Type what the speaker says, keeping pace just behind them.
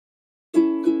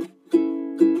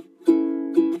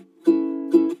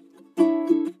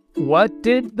What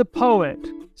did the poet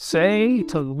say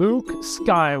to Luke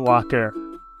Skywalker?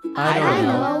 I don't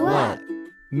know what.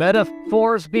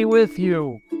 Metaphors be with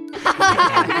you.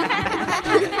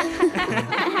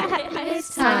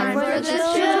 It's time for the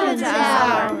Children's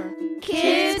Hour.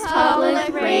 Kids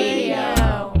Public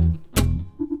Radio.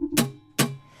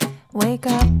 Wake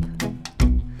up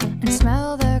and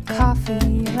smell the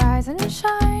coffee, rise and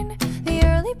shine. The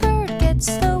early bird gets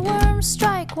the worms,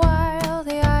 strike while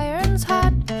the iron's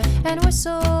hot, and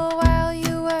whistle while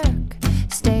you work.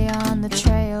 Stay on the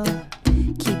trail,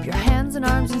 keep your hands and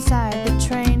arms inside the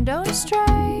train, don't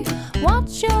stray.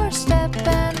 Watch your step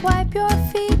and wipe your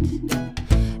feet.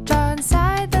 Draw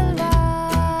inside the lines.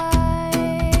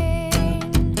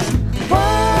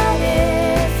 What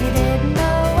if you didn't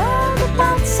know where the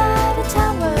outside of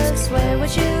town was? Where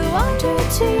would you wander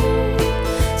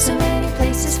to? So many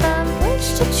places from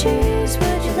which to choose.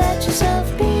 Would you let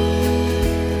yourself be?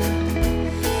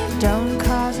 Don't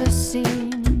cause a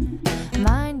scene.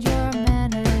 Mind your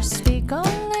manners. Speak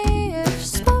only if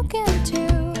spoken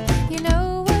to. You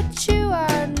know what you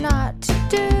are not to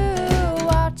do.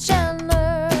 Watch and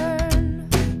learn.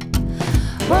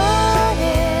 What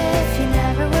if you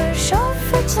never were short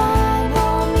for time?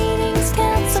 All meetings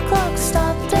cancelled, clocks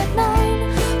stopped at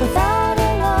 9. Without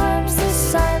alarms, the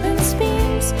silence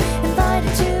beams,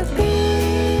 invited to be.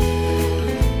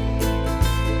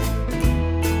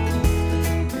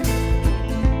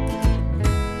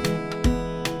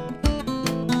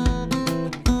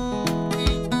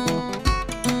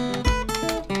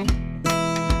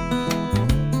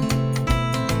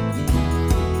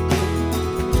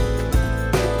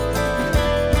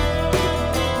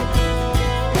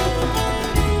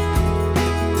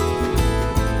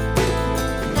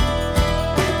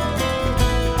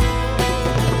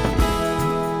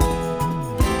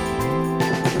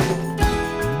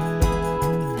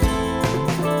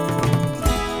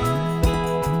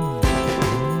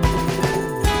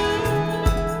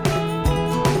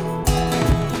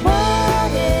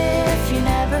 What if you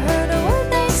never heard a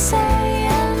word they say?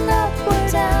 And up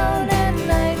or down and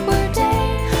night or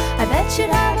day. I bet you'd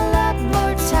have a lot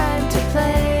more time to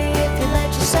play if you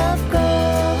let yourself go.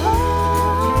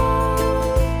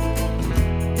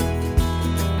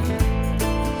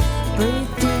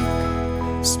 Breathe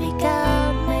deep, speak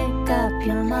out, make up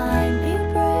your mind. Be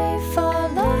brave,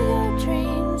 follow your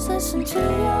dreams, listen to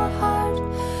your heart.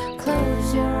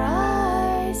 Close your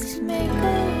eyes, make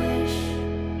a wish.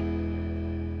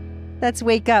 That's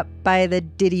Wake Up by the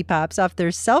Diddy Pops off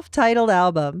their self-titled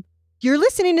album. You're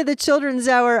listening to the Children's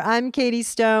Hour. I'm Katie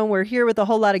Stone. We're here with a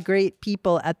whole lot of great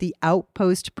people at the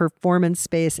Outpost Performance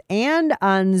Space and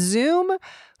on Zoom.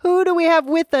 Who do we have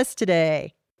with us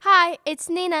today? Hi, it's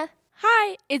Nina.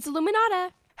 Hi, it's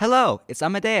Illuminata. Hello, it's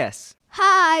Amadeus.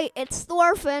 Hi, it's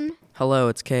Thorfinn. Hello,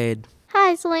 it's Cade.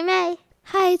 Hi, it's May.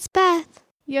 Hi, it's Beth.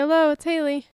 Hello, it's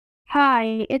Haley.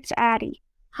 Hi, it's Addie.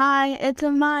 Hi, it's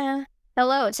Amaya.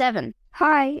 Hello, it's Evan.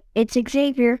 Hi, it's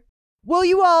Xavier. Well,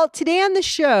 you all, today on the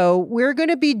show, we're going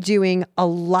to be doing a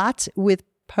lot with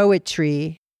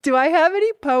poetry. Do I have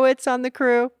any poets on the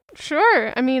crew?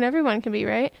 Sure, I mean, everyone can be,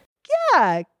 right?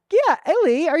 Yeah.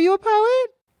 Ellie, are you a poet?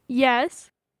 Yes.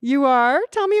 You are?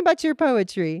 Tell me about your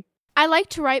poetry. I like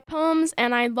to write poems,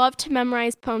 and I love to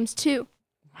memorize poems, too.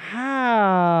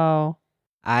 Wow.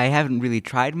 I haven't really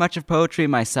tried much of poetry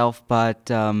myself, but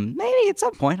maybe at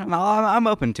some point I'm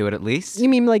open to it at least. You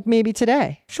mean like maybe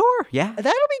today? Sure, yeah.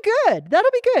 That'll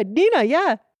be good. Nina,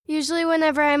 yeah. Usually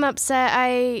whenever I'm upset,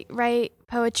 I write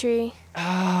poetry.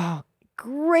 Oh,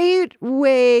 great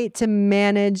way to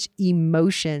manage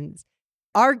emotions.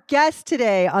 Our guest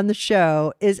today on the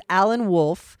show is Alan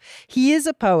Wolfe. He is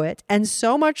a poet and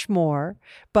so much more.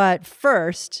 But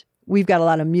first, we've got a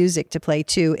lot of music to play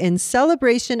too. In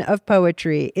celebration of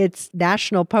poetry, it's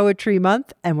National Poetry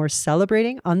Month, and we're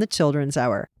celebrating on the Children's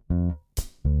Hour.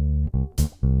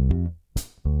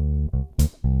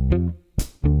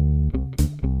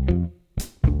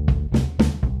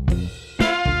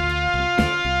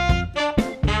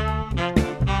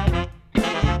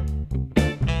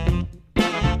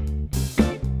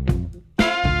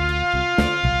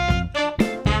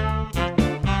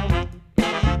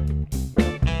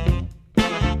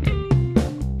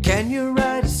 Can you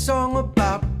write a song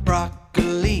about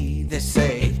broccoli? They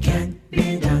say it can't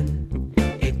be done.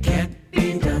 It can't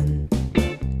be done.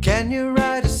 Can you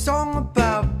write a song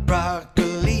about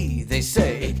broccoli? They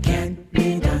say it can't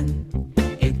be done.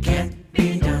 It can't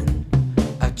be done.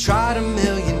 I've tried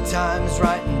 1,000,000 times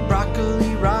writing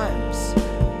broccoli rhymes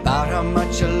about how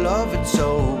much I love it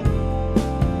so.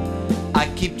 I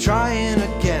keep trying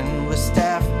again with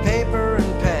staff, paper,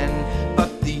 and pen,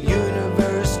 but the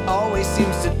universe always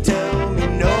seems to tell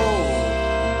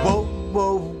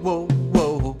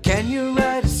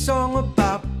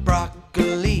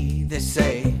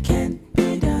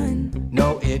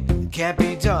can't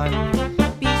be done.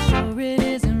 Be sure it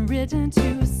isn't written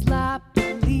too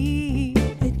sloppily.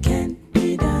 It can't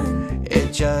be done.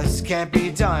 It just can't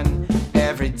be done.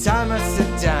 Every time I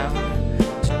sit down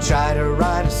to try to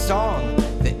write a song,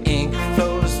 the ink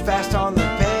flows fast on the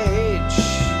page.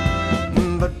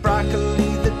 But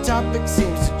broccoli, the topic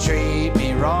seems to treat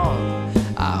me wrong.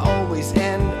 I always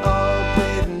end up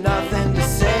with nothing to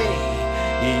say.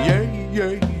 Yeah,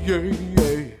 yeah, yeah, yeah.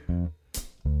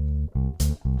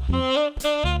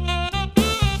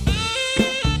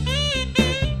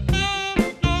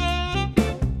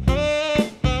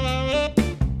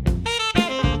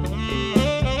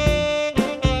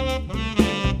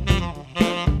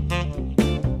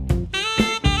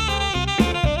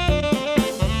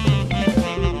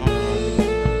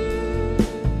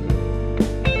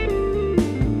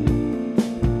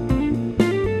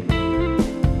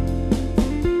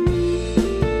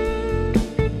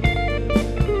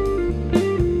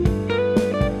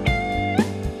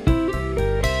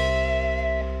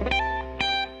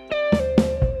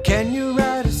 Can you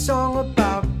write a song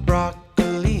about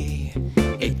broccoli?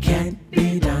 It can't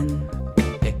be done.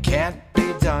 It can't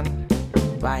be done.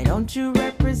 Why don't you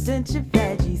represent your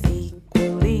veggies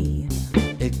equally?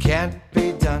 It can't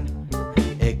be done.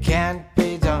 It can't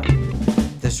be done.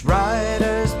 This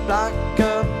writer's block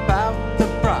about the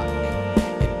brock,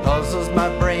 it puzzles my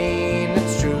brain,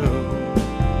 it's true.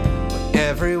 But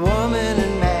every woman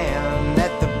and man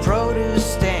at the produce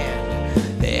stand,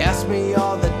 they ask me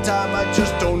all the time, I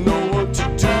just don't know what to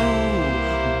do.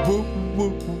 Woo,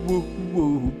 woo, woo,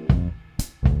 woo.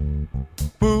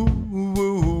 Woo, woo,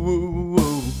 woo, woo.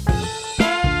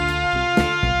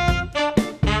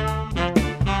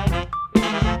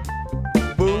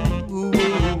 Woo, woo,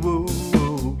 woo,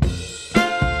 woo.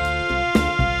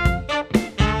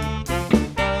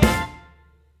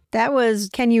 That was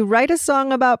Can You Write a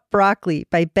Song About Broccoli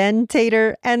by Ben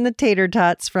Tater and the Tater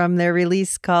Tots from their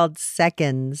release called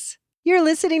Seconds. You're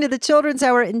listening to the Children's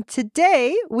Hour, and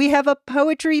today we have a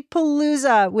Poetry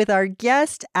Palooza with our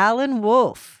guest, Alan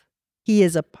Wolf. He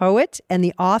is a poet and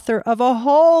the author of a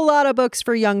whole lot of books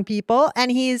for young people, and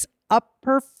he's a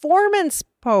performance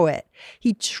poet.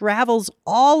 He travels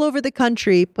all over the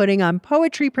country putting on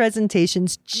poetry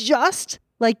presentations just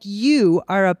like you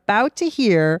are about to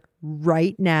hear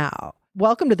right now.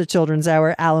 Welcome to the Children's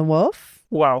Hour, Alan Wolf.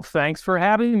 Well, thanks for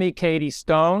having me, Katie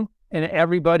Stone, and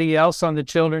everybody else on the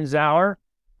Children's Hour.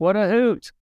 What a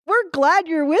hoot. We're glad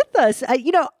you're with us.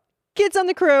 Kids on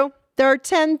the crew, there are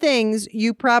 10 things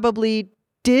you probably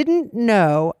didn't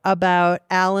know about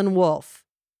Alan Wolf.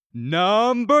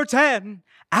 Number 10.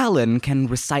 Alan can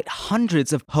recite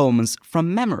hundreds of poems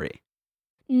from memory.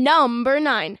 Number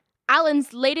 9.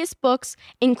 Alan's latest books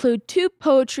include 2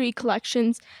 poetry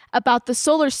collections about the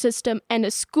solar system and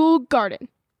a school garden.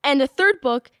 And a third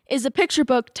book is a picture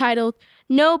book titled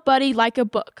Nobody Like a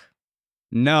Book.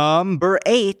 Number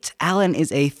 8. Alan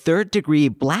is a 3rd-degree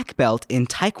black belt in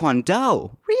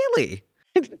Taekwondo. Really?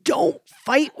 Don't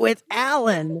fight with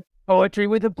Alan. Poetry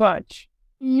with a punch.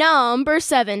 Number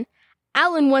 7.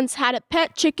 Alan once had a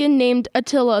pet chicken named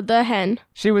Attila the hen.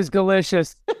 She was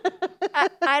delicious.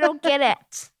 I don't get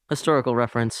it. Historical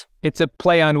reference. It's a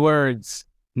play on words.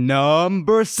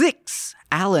 Number 6.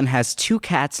 Alan has 2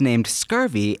 cats named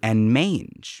Scurvy and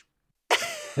Mange.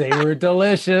 They were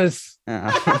delicious.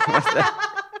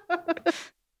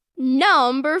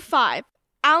 Number 5.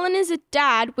 Alan is a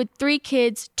dad with 3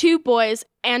 kids, 2 boys,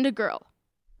 and a girl.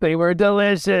 They were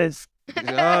delicious.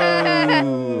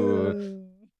 Oh.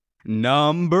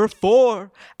 Number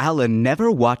 4. Alan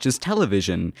never watches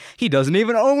television. He doesn't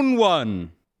even own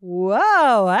one.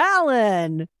 Whoa,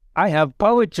 Alan. I have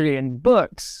poetry and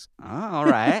books. Oh, all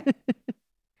right.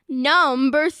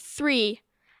 Number 3.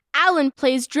 Alan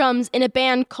plays drums in a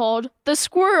band called The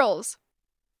Squirrels.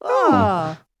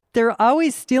 Oh, they're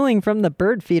always stealing from the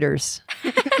bird feeders.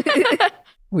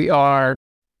 We are.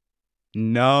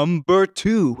 Number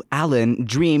 2. Alan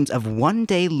dreams of one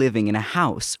day living in a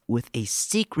house with a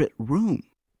secret room.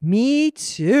 Me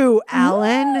too,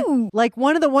 Alan. Ooh. Like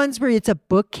one of the ones where it's a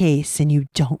bookcase and you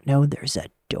don't know there's a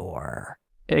door.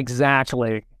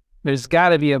 Exactly. There's got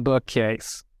to be a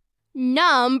bookcase.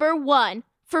 Number 1.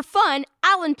 For fun,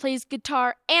 Alan plays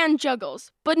guitar and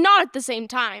juggles, but not at the same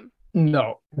time.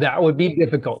 No, that would be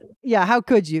difficult. Yeah, how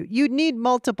could you? You'd need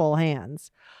multiple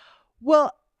hands.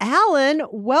 Well, Alan,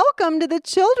 welcome to the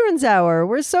Children's Hour.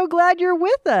 We're so glad you're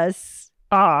with us.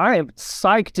 I am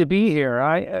psyched to be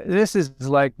here. This is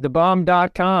like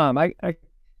thebomb.com. I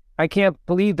can't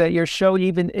believe that your show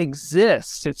even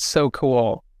exists. It's so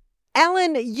cool.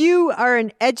 Alan, you are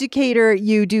an educator.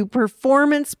 You do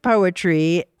performance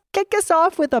poetry. Kick us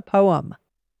off with a poem.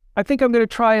 I think I'm going to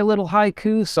try a little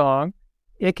haiku song.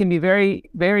 It can be very,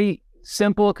 very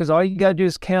simple because all you got to do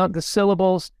is count the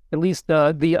syllables, at least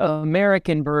the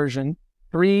American version,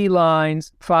 3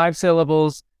 lines, 5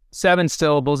 syllables, 7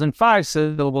 syllables, and 5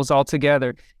 syllables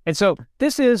altogether. And so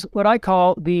this is what I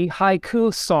call the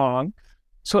haiku song.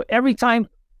 So every time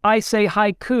I say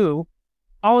haiku,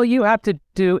 all you have to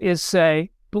do is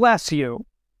say, bless you.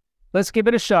 Let's give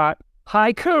it a shot.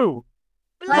 Haiku.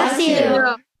 Bless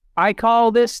you. I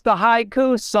call this the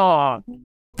haiku song.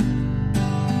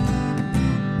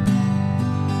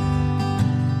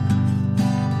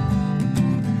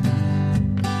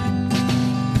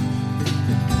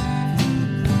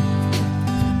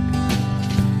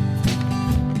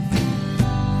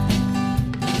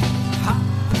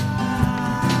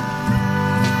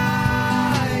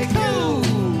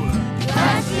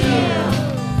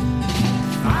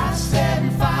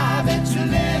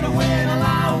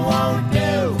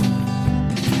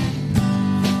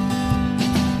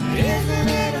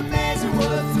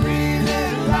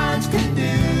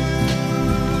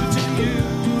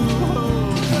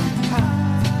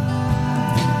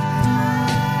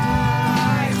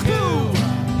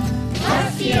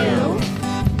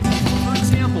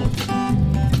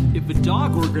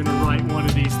 Dog were gonna write one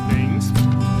of these things,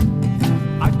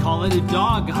 I'd call it a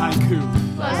dog haiku.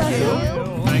 Bless you.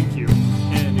 Thank you.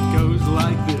 And it goes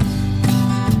like this.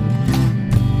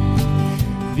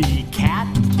 The cat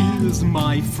is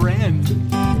my friend.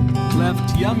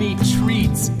 Left yummy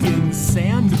treats in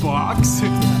sandbox.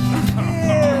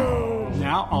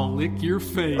 Now I'll lick your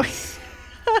face.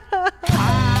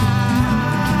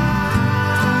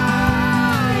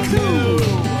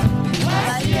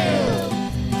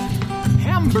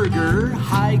 Hamburger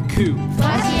haiku.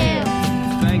 Bless you.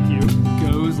 Thank you.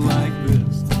 Goes like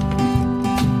this.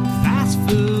 Fast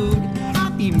food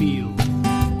happy meal.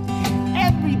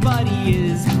 Everybody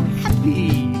is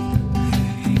happy.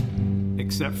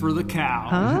 Except for the cow.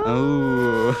 Huh?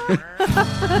 Oh.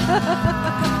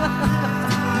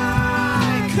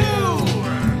 Haiku.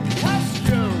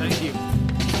 Thank you.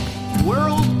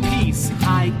 World peace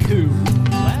haiku.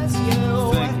 Bless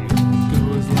you. Thank you.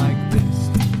 Goes like this.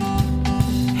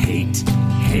 Hate,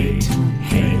 hate,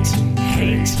 hate,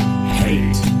 hate,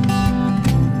 hate.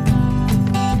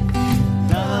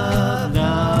 Love,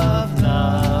 love,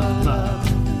 love,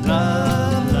 love,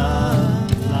 love,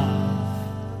 love,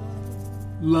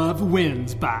 love. Love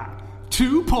wins by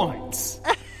 2 points.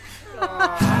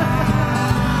 Haiku.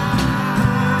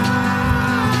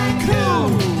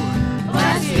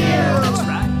 Bless you. That's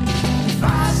right.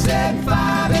 5, 7,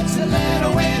 5, it's a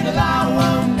little window I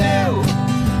won't do.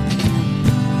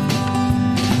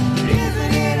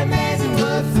 Isn't it amazing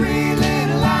what 3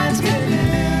 little lines can do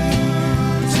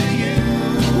to you?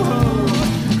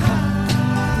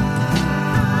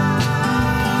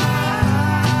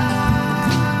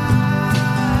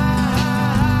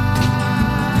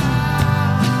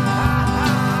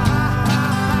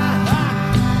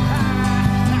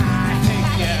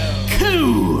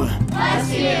 Coo! Bless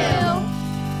you.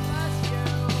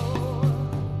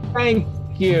 Thank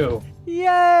you.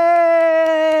 Yay!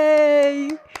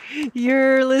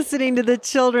 You're listening to the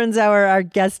Children's Hour. Our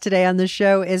guest today on the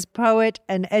show is poet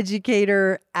and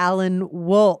educator Alan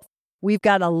Wolf. We've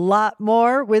got a lot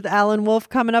more with Alan Wolf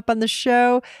coming up on the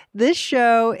show. This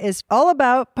show is all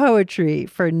about poetry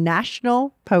for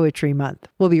National Poetry Month.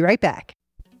 We'll be right back.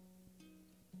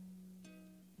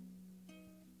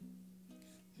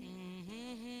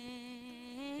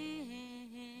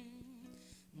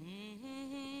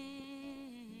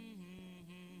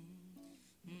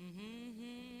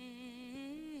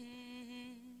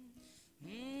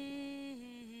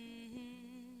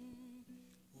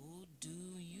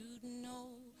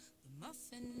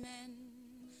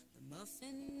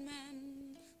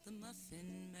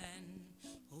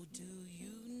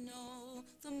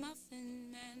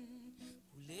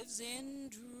 In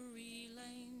Drury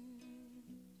Lane.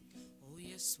 Oh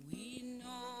yes, we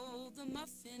know the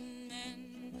Muffin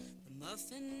Man, the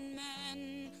Muffin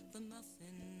Man, the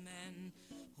Muffin Man.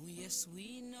 Oh yes,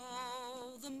 we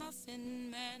know the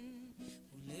Muffin Man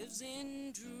who lives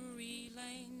in Drury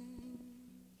Lane.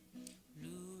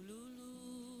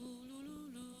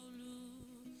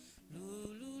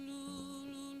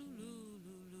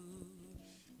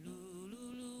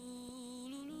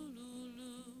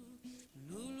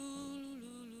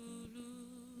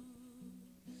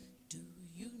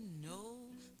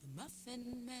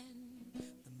 Muffin Man,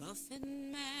 the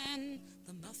Muffin Man,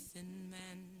 the Muffin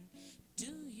Man.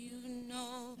 Do you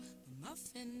know the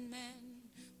Muffin Man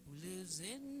who lives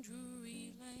in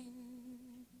Drury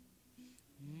Lane?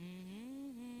 Mm-hmm.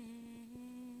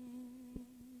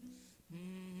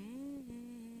 Mm-hmm.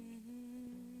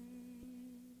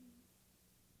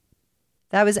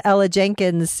 That was Ella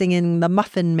Jenkins singing The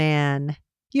Muffin Man.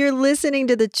 You're listening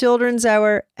to the Children's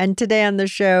Hour, and today on the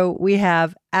show, we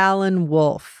have Alan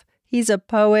Wolf. He's a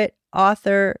poet,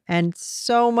 author, and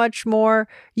so much more.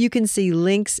 You can see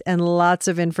links and lots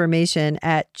of information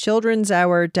at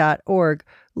childrenshour.org.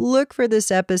 Look for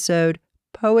this episode,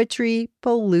 Poetry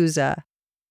Palooza.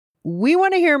 We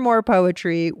want to hear more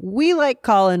poetry. We like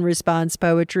call and response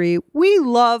poetry. We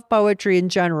love poetry in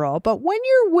general. But when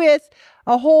you're with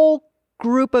a whole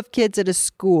group of kids at a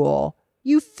school,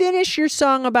 you finish your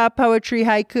song about poetry,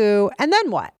 haiku, and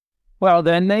then what? Well,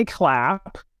 then they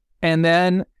clap, and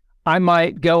then I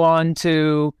might go on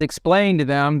to explain to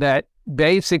them that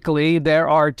basically there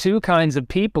are two kinds of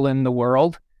people in the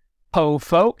world. Po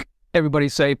folk. Everybody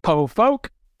say po folk.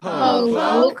 Po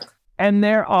folk. And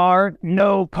there are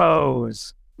no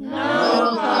pos.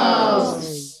 No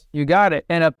pos. You got it.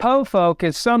 And a po folk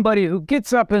is somebody who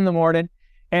gets up in the morning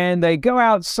and they go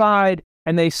outside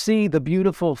and they see the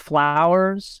beautiful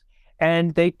flowers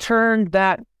and they turn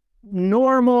that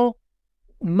normal,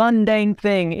 mundane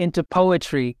thing into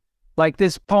poetry, like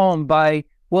this poem by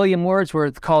William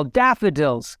Wordsworth called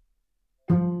Daffodils.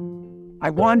 I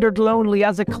wandered lonely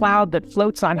as a cloud that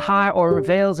floats on high o'er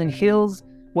vales and hills,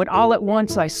 when all at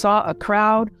once I saw a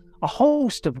crowd, a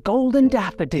host of golden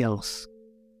daffodils.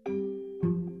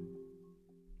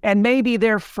 And maybe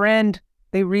their friend,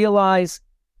 they realize,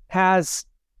 has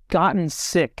gotten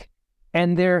sick,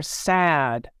 and they're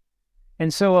sad.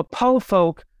 And so a po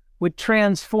folk would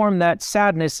transform that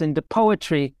sadness into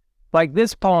poetry, like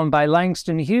this poem by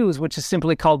Langston Hughes, which is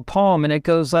simply called Poem, and it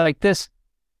goes like this.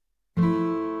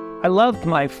 I loved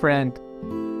my friend.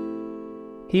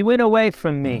 He went away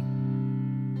from me.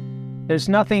 There's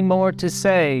nothing more to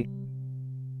say.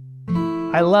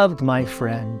 I loved my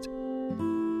friend.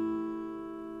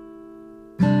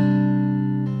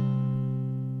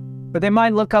 But they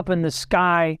might look up in the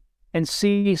sky and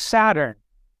see Saturn,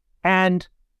 and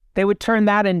they would turn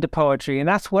that into poetry, and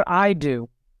that's what I do.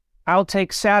 I'll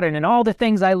take Saturn and all the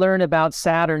things I learn about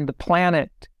Saturn, the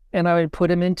planet, and I would put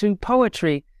them into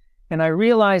poetry, and I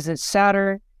realized that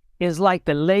Saturn is like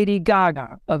the Lady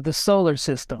Gaga of the solar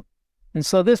system. And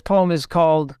so this poem is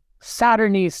called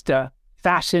Saturnista,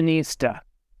 Fashionista,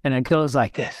 and it goes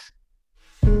like this.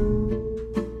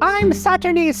 I'm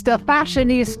Saturnista,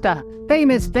 fashionista,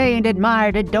 famous, vain,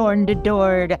 admired, adorned,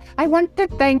 adored. I want to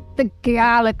thank the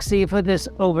galaxy for this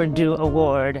overdue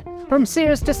award. From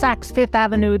Sears to Saks Fifth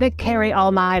Avenue, they carry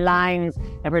all my lines.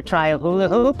 Ever try a hula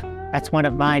hoop? That's one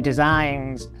of my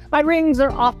designs. My rings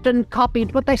are often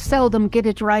copied, but they seldom get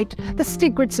it right. The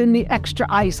secret's in the extra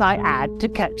ice I add to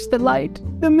catch the light.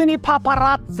 The mini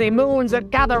paparazzi moons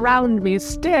that gather round me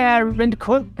stare and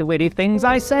quote the witty things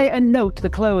I say and note the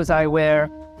clothes I wear.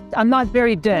 I'm not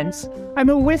very dense. I'm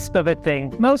a wisp of a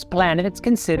thing. Most planets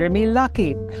consider me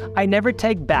lucky. I never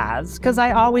take baths because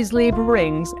I always leave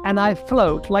rings and I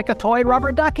float like a toy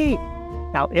rubber ducky.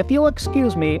 Now, if you'll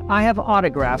excuse me, I have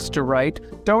autographs to write.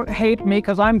 Don't hate me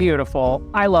because I'm beautiful.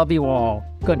 I love you all.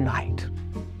 Good night.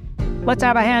 Let's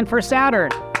have a hand for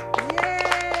Saturn.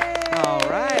 All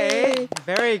right.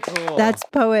 Very cool. That's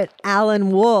poet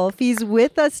Alan Wolf. He's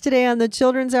with us today on the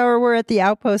Children's Hour. We're at the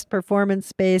Outpost Performance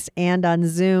Space and on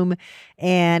Zoom.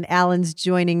 And Alan's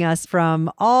joining us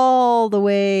from all the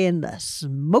way in the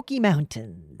Smoky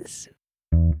Mountains.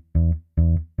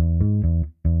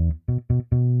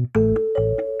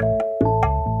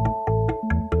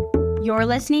 You're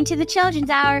listening to the Children's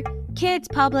Hour, Kids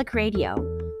Public Radio.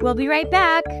 We'll be right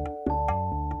back.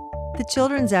 The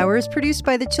Children's Hour is produced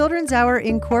by the Children's Hour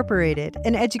Incorporated,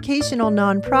 an educational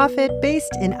nonprofit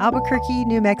based in Albuquerque,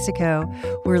 New Mexico.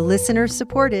 We're listener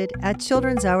supported at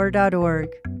childrenshour.org.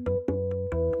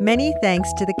 Many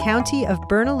thanks to the County of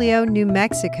Bernalillo, New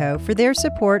Mexico for their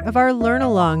support of our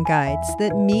Learn-Along guides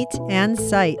that meet and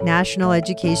cite national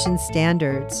education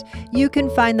standards. You can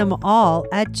find them all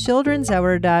at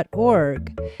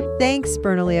childrenshour.org. Thanks,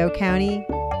 Bernalillo County.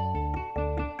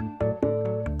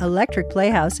 Electric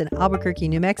Playhouse in Albuquerque,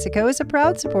 New Mexico is a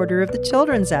proud supporter of the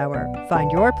Children's Hour.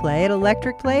 Find your play at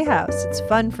Electric Playhouse. It's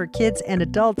fun for kids and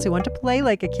adults who want to play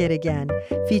like a kid again.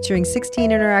 Featuring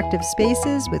 16 interactive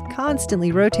spaces with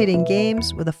constantly rotating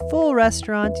games with a full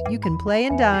restaurant, you can play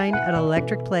and dine at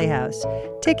Electric Playhouse.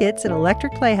 Tickets at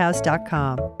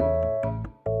electricplayhouse.com.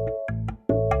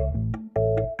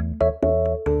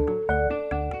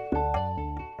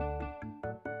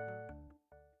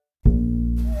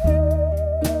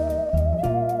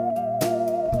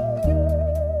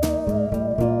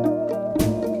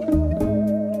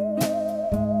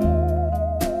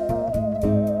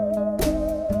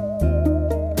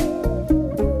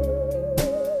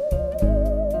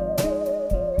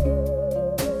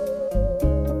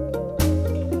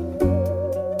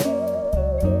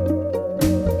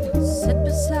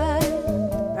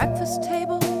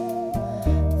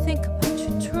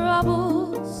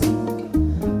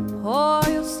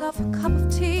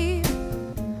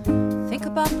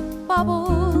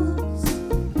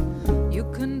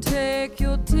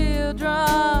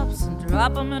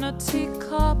 Wrap 'em in a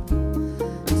teacup,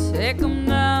 take 'em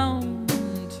down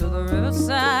to the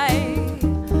riverside,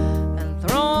 and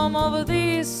throw 'em over the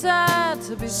east side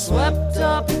to be swept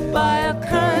up by a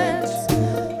current,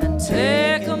 and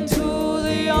take 'em to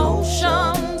the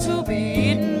ocean to be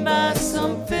eaten by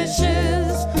some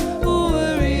fishes who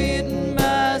were eaten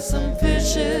by some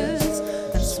fishes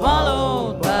and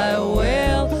swallowed by a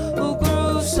whale who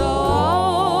grew so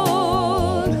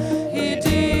old he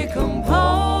decomposed.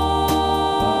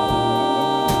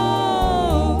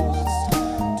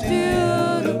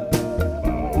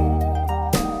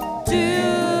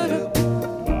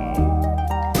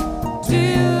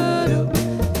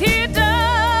 He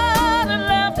died and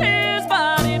left his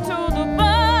body to the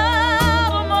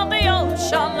bottom of the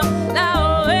ocean.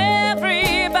 Now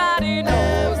everybody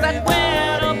knows that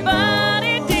when a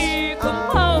body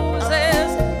decomposes,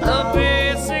 the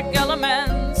basic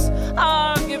elements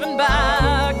are given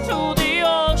back to the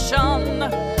ocean,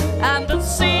 and the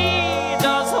sea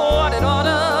does what it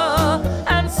oughta,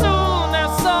 and soon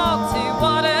there's salty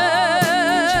water.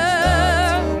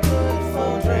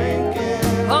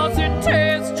 'Cause it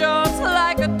tastes just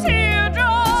like a teardrop,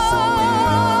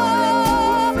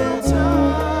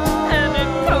 and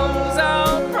it comes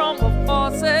out from the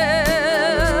faucet,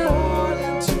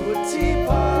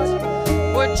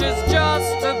 which is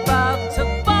just about to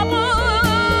bubble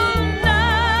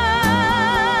now.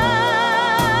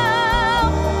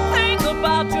 Think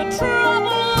about your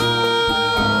troubles.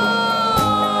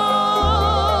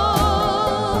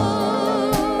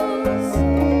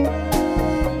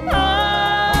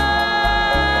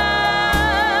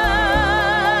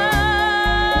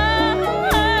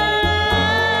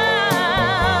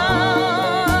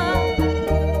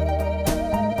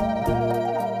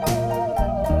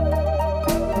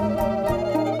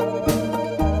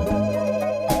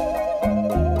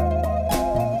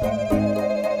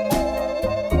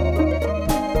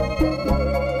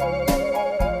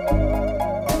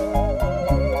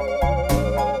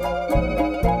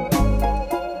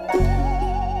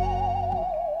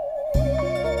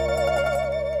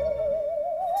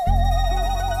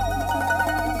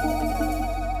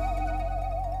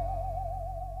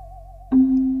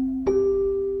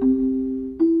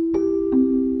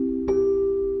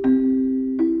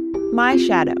 My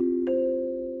shadow.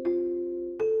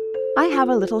 I have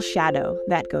a little shadow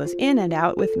that goes in and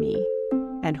out with me,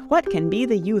 and what can be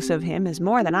the use of him is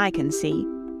more than I can see.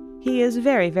 He is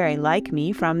very, very like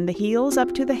me from the heels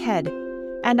up to the head,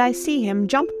 and I see him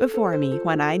jump before me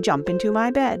when I jump into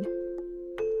my bed.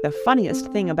 The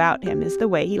funniest thing about him is the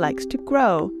way he likes to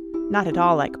grow, not at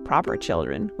all like proper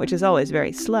children, which is always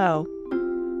very slow.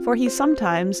 For he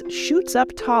sometimes shoots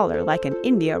up taller like an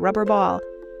India rubber ball,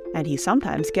 and he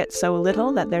sometimes gets so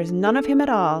little that there's none of him at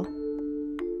all.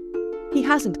 He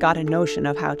hasn't got a notion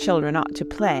of how children ought to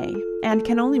play, and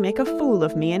can only make a fool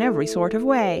of me in every sort of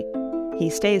way. He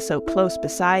stays so close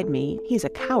beside me, he's a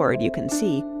coward, you can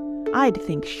see. I'd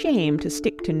think shame to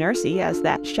stick to Nursey as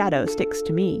that shadow sticks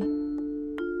to me.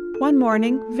 One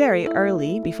morning, very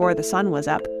early, before the sun was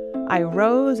up, I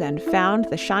rose and found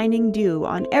the shining dew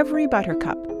on every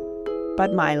buttercup.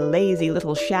 But my lazy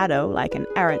little shadow, like an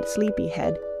arrant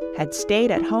sleepyhead, had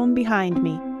stayed at home behind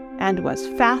me, and was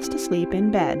fast asleep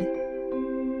in bed.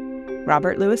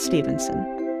 Robert Louis Stevenson.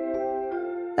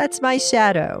 That's My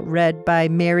Shadow, read by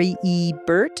Mary E.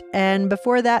 Burt. And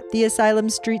before that, The Asylum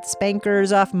Street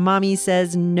Spankers off Mommy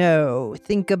Says No.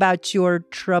 Think about your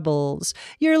troubles.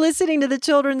 You're listening to the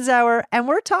Children's Hour, and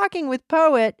we're talking with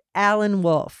poet Alan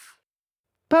Wolf.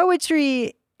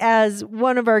 Poetry, as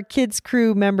one of our kids'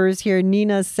 crew members here,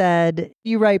 Nina, said,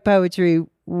 you write poetry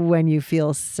when you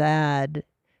feel sad.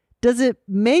 Does it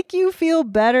make you feel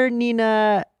better,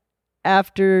 Nina,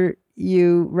 after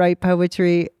you write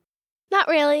poetry? Not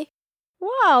really. Wow.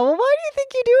 Well, why do you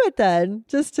think you do it then?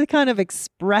 Just to kind of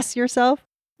express yourself?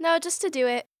 No, just to do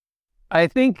it. I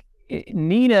think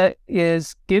Nina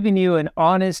is giving you an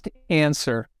honest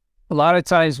answer. A lot of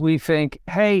times we think,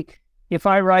 hey, if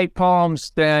I write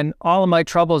poems, then all of my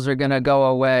troubles are going to go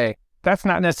away. That's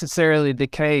not necessarily the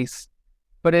case,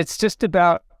 but it's just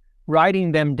about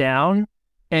writing them down.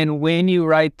 And when you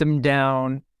write them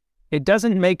down, it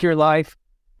doesn't make your life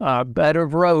a bed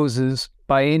of roses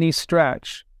by any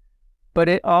stretch, but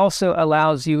it also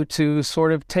allows you to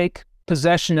sort of take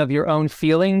possession of your own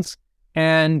feelings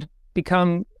and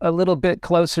become a little bit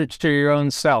closer to your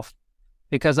own self.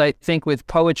 Because I think with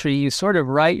poetry, you sort of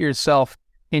write yourself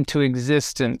into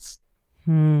existence.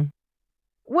 When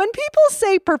people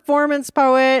say performance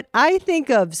poet, I think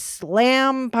of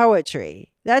slam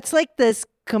poetry. That's like this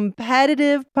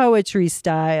competitive poetry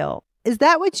style. Is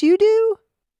that what you do?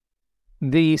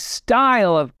 the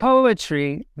style of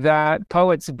poetry that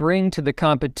poets bring to the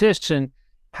competition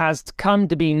has come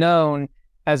to be known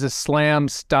as a slam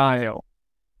style.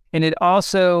 And it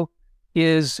also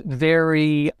is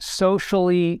very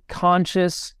socially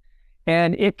conscious,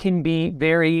 and it can be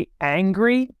very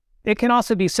angry. It can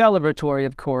also be celebratory,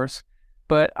 of course,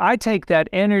 but I take that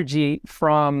energy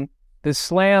from the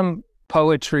slam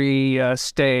poetry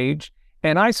stage,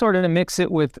 and I sort of mix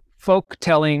it with folk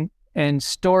telling and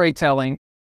storytelling,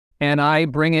 and I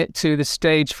bring it to the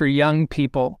stage for young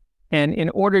people. And in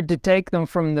order to take them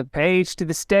from the page to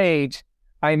the stage,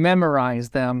 I memorize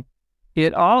them.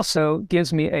 It also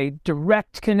gives me a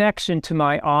direct connection to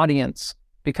my audience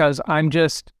because I'm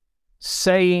just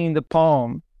saying the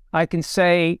poem. I can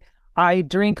say, I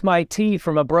drink my tea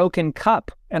from a broken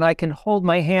cup, and I can hold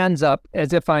my hands up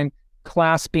as if I'm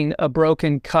clasping a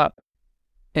broken cup.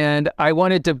 And I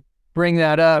wanted to bring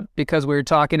that up because we were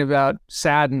talking about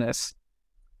sadness.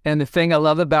 And the thing I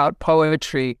love about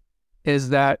poetry is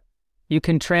that you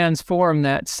can transform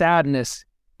that sadness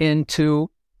into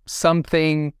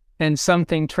something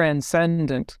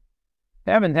transcendent.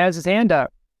 Evan has his hand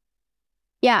up.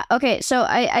 Yeah, okay, so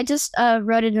I just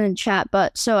wrote it in the chat,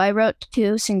 but so I wrote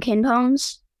 2 cinquain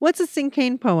poems. What's a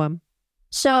cinquain poem?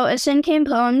 So a cinquain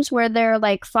poems where there are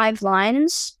like 5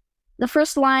 lines. The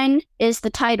first line is the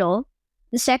title.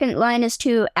 The second line is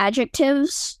 2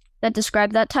 adjectives that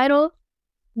describe that title.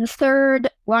 The third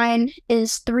line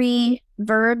is 3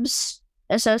 verbs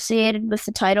associated with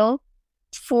the title.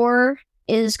 4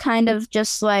 is kind of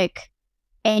just like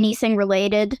anything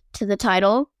related to the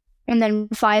title. And then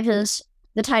 5 is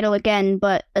the title again,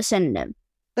 but a synonym.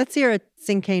 Let's hear a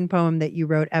cinquain poem that you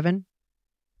wrote, Evan.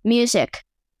 Music.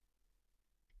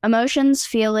 Emotions,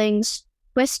 feelings,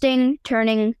 twisting,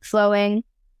 turning, flowing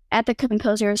at the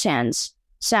composer's hands.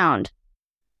 Sound.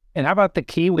 And how about the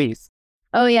Kiwis?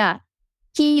 Oh yeah.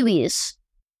 Kiwis.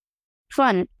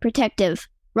 Fun, protective,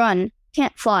 run,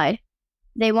 can't fly.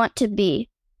 They want to be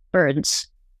birds.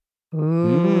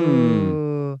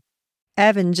 Ooh.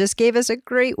 Evan just gave us a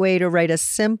great way to write a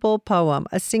simple poem,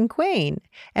 a cinquain.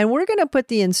 And we're going to put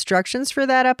the instructions for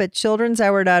that up at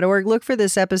childrenshour.org. Look for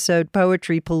this episode,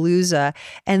 Poetry Palooza.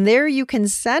 And there you can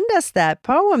send us that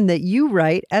poem that you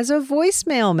write as a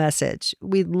voicemail message.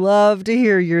 We'd love to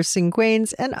hear your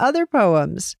cinquains and other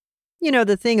poems. You know,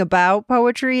 the thing about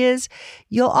poetry is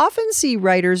you'll often see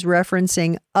writers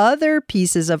referencing other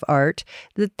pieces of art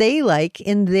that they like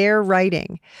in their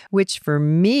writing, which for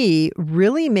me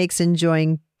really makes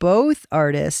enjoying both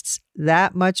artists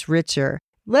that much richer.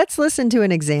 Let's listen to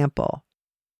an example.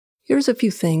 Here's a few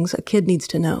things a kid needs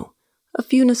to know. A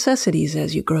few necessities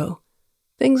as you grow.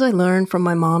 Things I learned from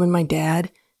my mom and my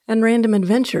dad, and random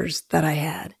adventures that I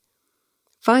had.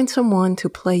 Find someone to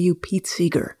play you Pete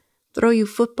Seeger. Throw you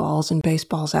footballs and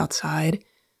baseballs outside,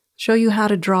 show you how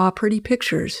to draw pretty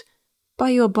pictures,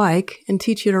 buy you a bike and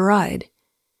teach you to ride.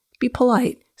 Be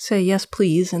polite, say yes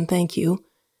please and thank you.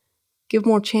 Give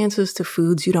more chances to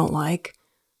foods you don't like.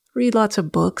 Read lots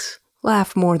of books,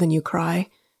 laugh more than you cry,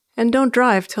 and don't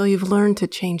drive till you've learned to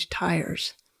change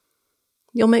tires.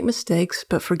 You'll make mistakes,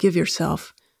 but forgive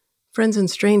yourself. Friends and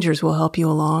strangers will help you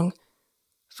along.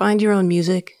 Find your own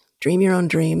music, dream your own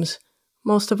dreams.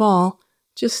 Most of all,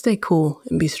 just stay cool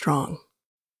and be strong.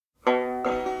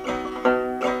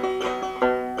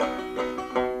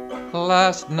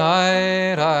 Last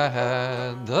night I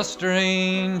had the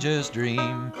strangest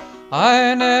dream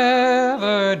I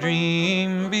never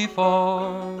dreamed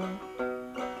before.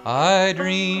 I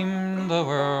dreamed the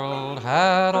world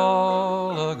had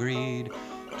all agreed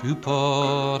to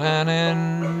put an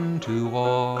end to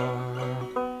war.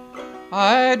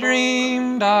 I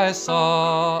dreamed I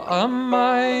saw a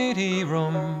mighty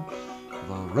room.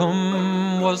 The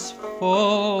room was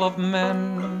full of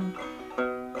men,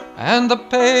 and the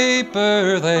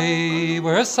paper they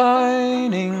were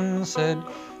signing said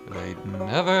they'd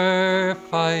never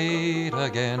fight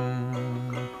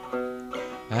again.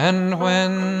 And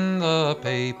when the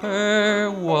paper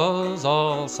was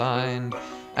all signed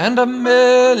and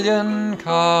 1,000,000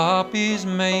 copies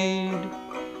made,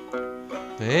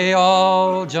 they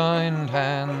all joined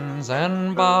hands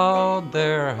and bowed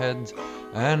their heads,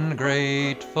 and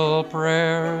grateful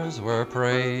prayers were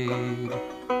prayed.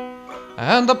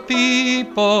 And the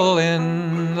people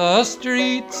in the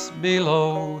streets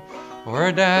below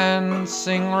were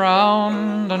dancing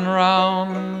round and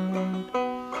round,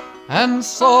 and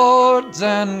swords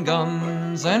and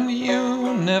guns and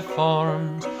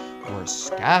uniforms were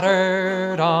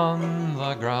scattered on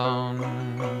the ground.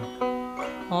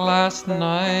 Last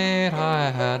night I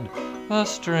had the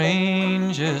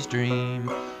strangest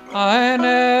dream I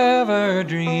never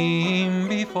dreamed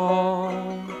before.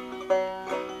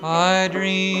 I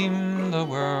dreamed the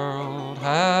world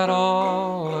had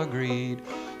all agreed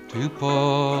to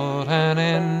put an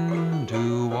end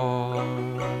to war.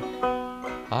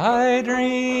 I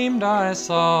dreamed I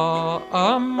saw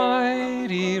a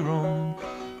mighty room.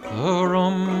 The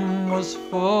room was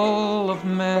full of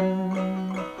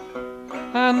men,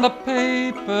 and the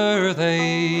paper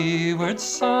they were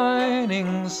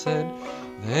signing said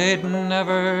they'd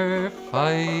never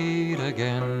fight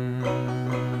again.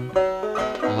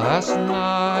 Last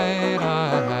night I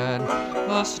had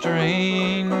the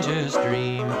strangest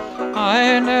dream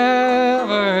I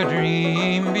never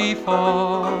dreamed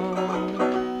before.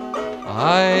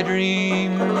 I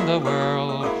dreamed the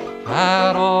world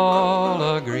had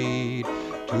all agreed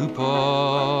to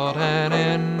put an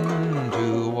end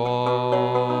to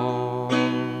war.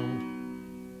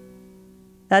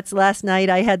 That's Last Night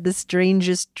I Had the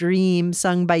Strangest Dream,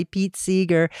 sung by Pete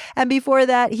Seeger. And before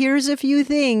that, Here's a Few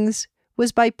Things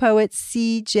was by poet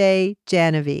C.J.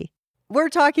 Janovi. We're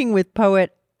talking with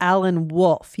poet Alan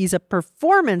Wolf. He's a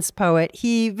performance poet.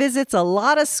 He visits a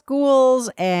lot of schools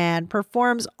and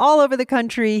performs all over the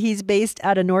country. He's based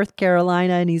out of North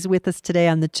Carolina, and he's with us today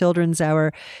on the Children's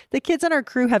Hour. The kids on our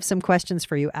crew have some questions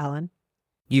for you, Alan.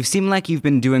 You seem like you've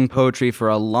been doing poetry for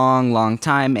a long, long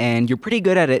time, and you're pretty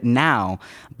good at it now.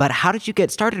 But how did you get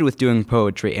started with doing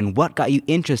poetry, and what got you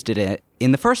interested in it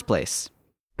in the first place?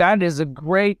 That is a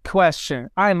great question.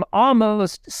 I'm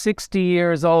almost 60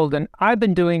 years old, and I've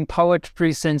been doing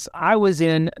poetry since I was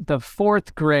in the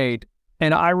 4th grade.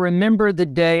 And I remember the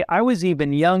day, I was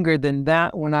even younger than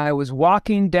that, when I was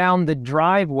walking down the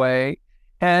driveway,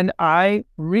 and I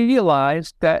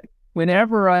realized that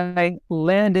whenever I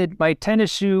landed my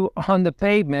tennis shoe on the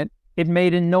pavement, it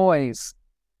made a noise.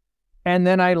 And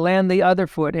then I land the other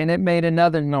foot, and it made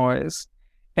another noise.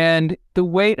 And the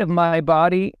weight of my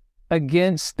body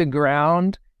against the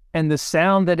ground and the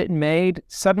sound that it made,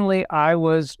 suddenly I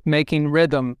was making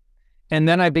rhythm. And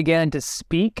then I began to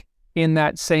speak in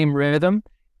that same rhythm.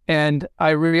 And I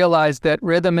realized that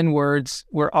rhythm and words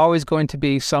were always going to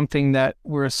be something that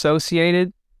were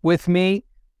associated with me.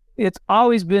 It's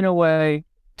always been a way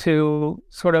to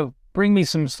sort of bring me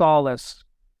some solace.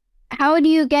 How do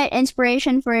you get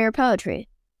inspiration for your poetry?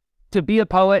 To be a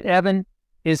poet, Evan,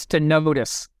 is to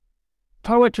notice.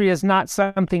 Poetry is not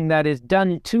something that is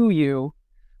done to you.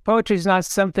 Poetry is not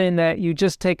something that you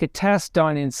just take a test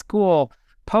on in school.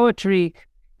 Poetry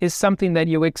is something that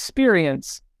you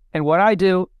experience. And what I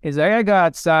do is I go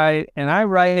outside and I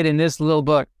write in this little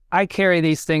book. I carry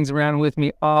these things around with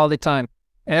me all the time.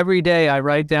 Every day I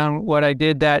write down what I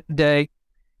did that day.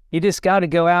 You just got to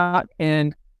go out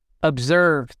and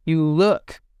observe. You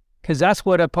look, because that's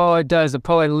what a poet does. A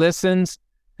poet listens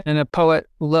and a poet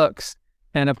looks.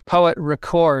 And a poet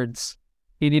records.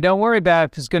 And you don't worry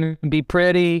about if it's going to be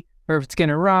pretty, or if it's going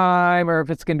to rhyme, or if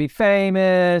it's going to be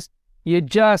famous. You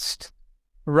just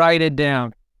write it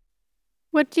down.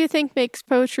 What do you think makes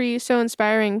poetry so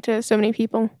inspiring to so many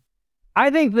people?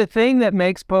 I think the thing that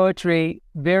makes poetry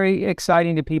very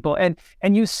exciting to people, and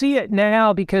you see it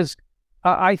now because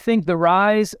I think the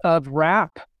rise of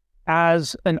rap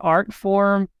as an art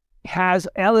form has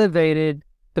elevated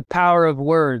the power of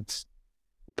words.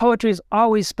 Poetry has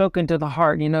always spoken to the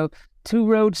heart. You know, 2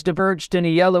 roads diverged in a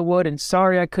yellow wood, and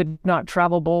sorry I could not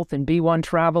travel both and be one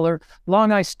traveler.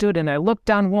 Long I stood, and I looked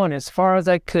down one as far as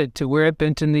I could to where it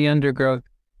bent in the undergrowth.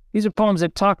 These are poems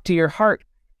that talk to your heart,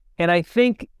 and I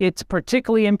think it's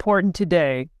particularly important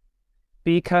today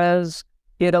because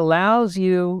it allows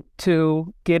you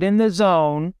to get in the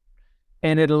zone,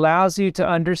 and it allows you to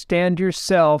understand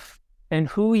yourself and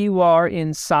who you are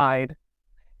inside.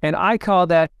 And I call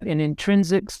that an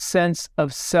intrinsic sense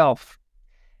of self.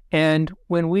 And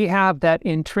when we have that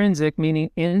intrinsic,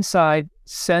 meaning inside,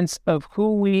 sense of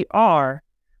who we are,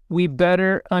 we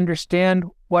better understand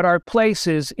what our place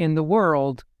is in the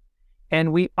world.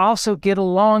 And we also get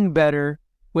along better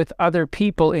with other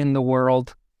people in the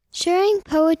world. Sharing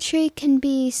poetry can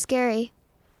be scary.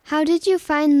 How did you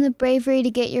find the bravery to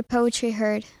get your poetry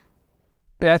heard?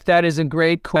 Beth, that is a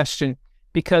great question.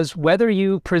 Because whether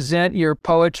you present your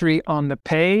poetry on the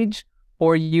page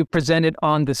or you present it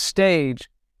on the stage,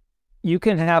 you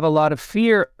can have a lot of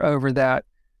fear over that.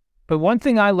 But one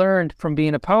thing I learned from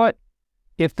being a poet,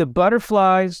 if the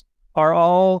butterflies are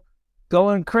all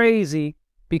going crazy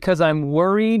because I'm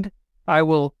worried, I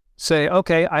will say,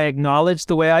 okay, I acknowledge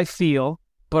the way I feel,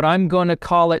 but I'm going to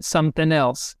call it something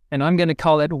else, and I'm going to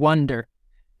call it wonder.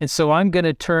 And so I'm going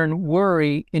to turn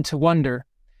worry into wonder.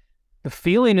 The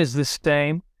feeling is the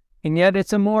same, and yet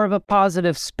it's a more of a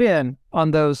positive spin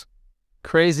on those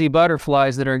crazy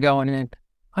butterflies that are going in.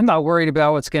 I'm not worried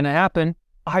about what's going to happen.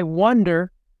 I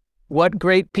wonder what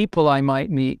great people I might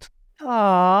meet.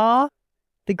 Aww.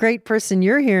 The great person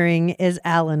you're hearing is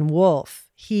Alan Wolf.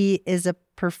 He is a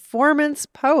performance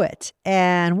poet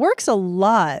and works a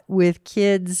lot with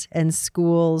kids and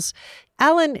schools.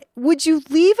 Alan, would you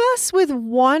leave us with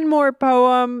one more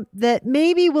poem that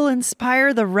maybe will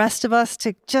inspire the rest of us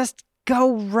to just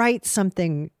go write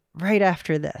something right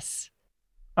after this?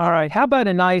 All right, how about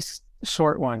a nice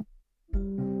short one?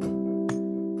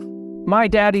 My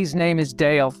daddy's name is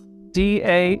Dale,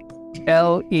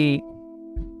 D-A-L-E.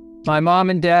 My mom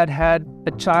and dad had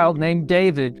a child named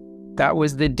David. That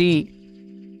was the D.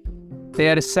 They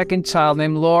had a second child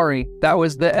named Lori. That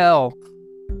was the L.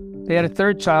 They had a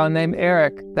third child named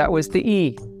Eric. That was the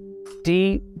E.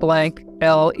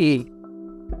 D-blank-L-E.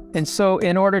 And so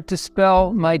in order to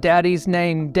spell my daddy's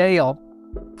name, Dale,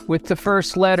 with the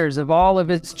first letters of all of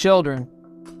his children,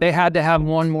 they had to have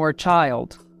one more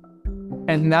child.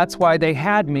 And that's why they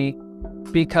had me,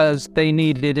 because they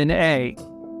needed an A.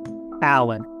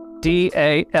 Alan.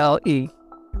 D-A-L-E.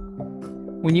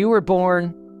 When you were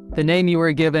born, the name you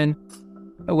were given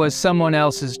was someone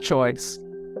else's choice.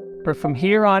 But from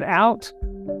here on out,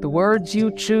 the words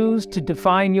you choose to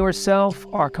define yourself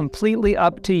are completely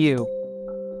up to you.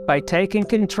 By taking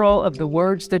control of the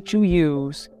words that you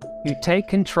use, you take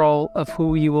control of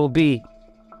who you will be.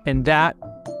 And that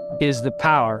is the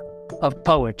power of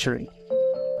poetry.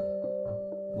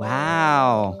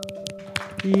 Wow.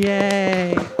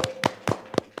 Yay.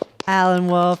 Alan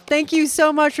Wolf, thank you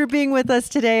so much for being with us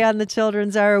today on the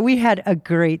Children's Hour. We had a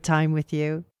great time with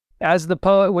you. As the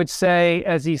poet would say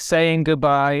as he's saying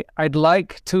goodbye, I'd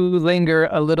like to linger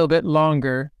a little bit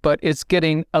longer, but it's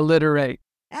getting alliterate.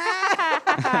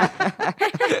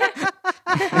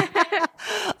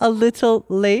 A little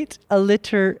late,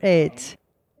 alliterate.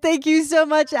 Thank you so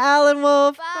much, Alan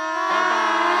Wolf. Bye.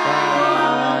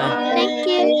 Thank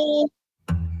you.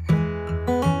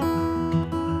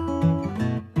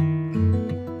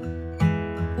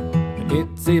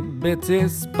 Itsy bitsy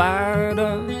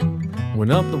spider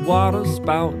went up the water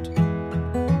spout.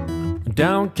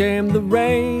 Down came the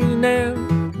rain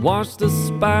and washed the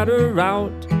spider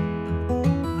out.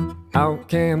 Out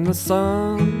came the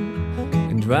sun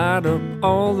and dried up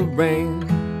all the rain.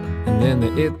 And then the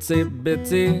itsy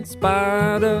bitsy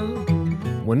spider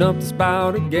went up the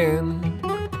spout again.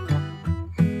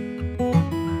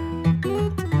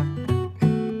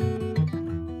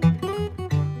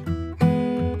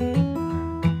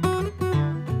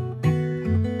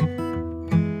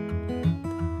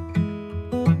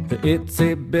 The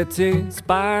itsy bitsy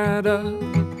spider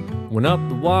went up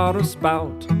the water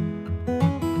spout.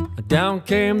 Down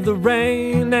came the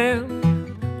rain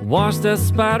and washed that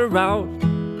spider out.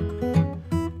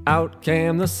 Out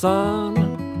came the sun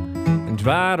and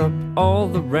dried up all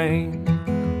the rain.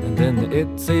 And then the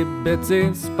itsy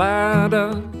bitsy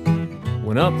spider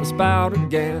went up the spout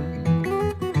again.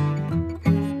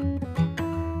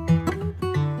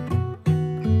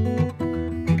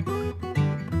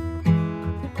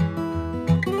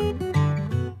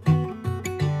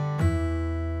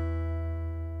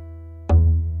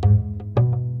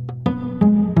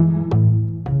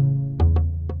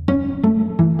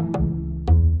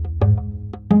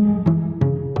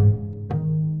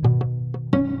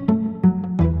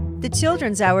 The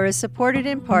Children's Hour is supported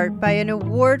in part by an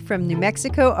award from New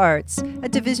Mexico Arts, a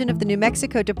division of the New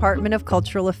Mexico Department of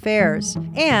Cultural Affairs,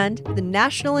 and the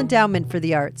National Endowment for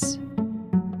the Arts.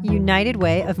 United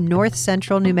Way of North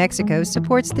Central New Mexico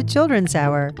supports the Children's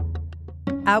Hour.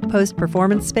 Outpost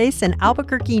Performance Space in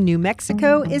Albuquerque, New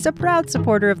Mexico is a proud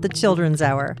supporter of the Children's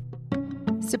Hour.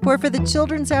 Support for the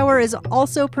Children's Hour is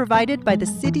also provided by the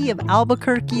City of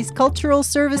Albuquerque's Cultural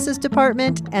Services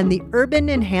Department and the Urban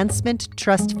Enhancement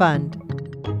Trust Fund.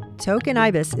 Token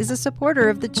Ibis is a supporter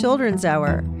of the Children's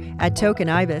Hour. At Token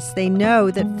Ibis, they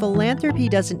know that philanthropy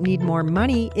doesn't need more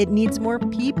money, it needs more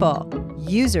people.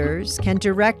 Users can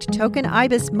direct Token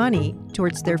Ibis money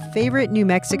towards their favorite New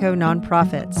Mexico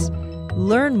nonprofits.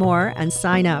 Learn more and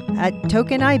sign up at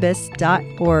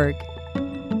tokenibis.org.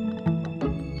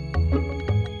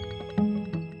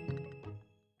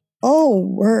 Oh,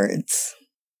 words.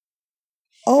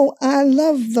 Oh, I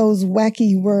love those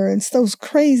wacky words, those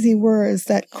crazy words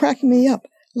that crack me up,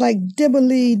 like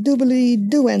dibbly, doobly,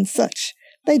 doo and such.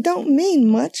 They don't mean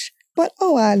much, but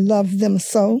oh, I love them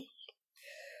so.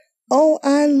 Oh,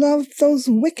 I love those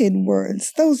wicked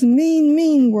words, those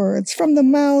mean words from the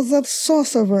mouths of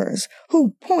sorcerers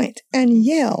who point and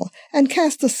yell and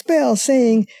cast a spell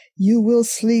saying, "You will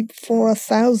sleep for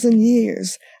 1,000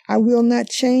 years. I will not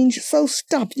change, so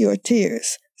stop your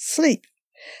tears. Sleep.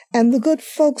 And the good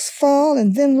folks fall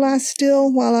and then lie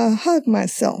still while I hug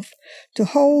myself to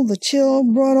hold the chill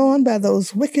brought on by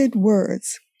those wicked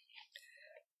words.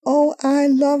 Oh, I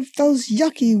love those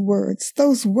yucky words,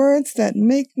 those words that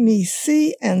make me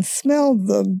see and smell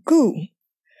the goo.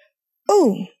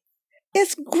 Ooh,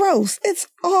 it's gross, it's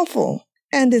awful,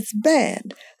 and it's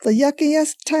bad, the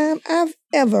yuckiest time I've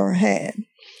ever had.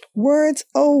 Words,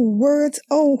 oh,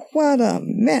 what a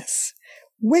mess.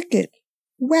 Wicked,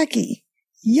 wacky,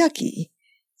 yucky,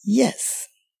 yes.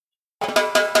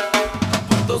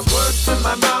 Those words in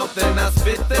my mouth and I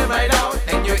spit them right out.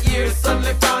 And your ears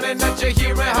suddenly frowning at you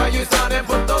hearing how you sound. And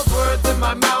put those words in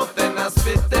my mouth and I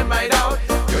spit them right out.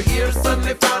 Your ears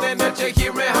suddenly frowning at you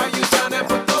hearing how you sound. And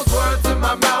put those words in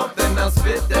my mouth and I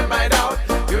spit them right out.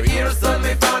 Your ears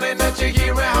suddenly frowning at you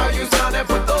hearing how you sound. And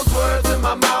put those words in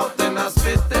my mouth and I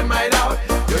spit them right out.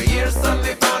 Your ears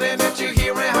suddenly frowning at you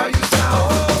hearing how you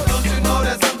sound. Oh, don't you know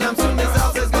that sometime soon this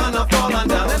house is gonna fall on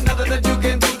down. And nothing that you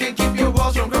can do can keep your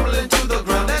walls from crumbling to the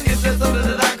ground. And is there something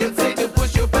that I could say to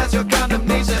push you past your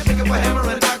condemnation? Pick up a hammer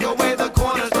and knock away the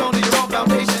cornerstone of your own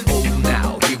foundation. Oh,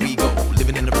 now, here we go,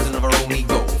 living in the prison of our own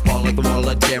ego. Fall like the wall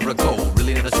of Jericho,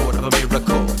 really nothing short of a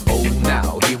miracle. Oh,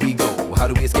 now, here we go, how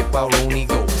do we escape our own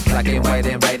ego? Black and white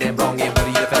and right and wrong and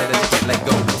bloody, the fact that you can't let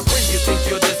go. When you think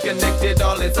you're disconnected,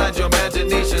 all inside your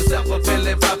imagination,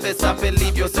 self-fulfilling prophet, stop and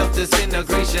leave yourself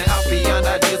disintegration. Out beyond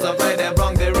ideas of right and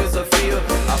wrong, there is a field.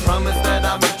 I promise that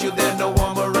I'll meet you there, no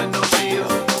armor and no shield.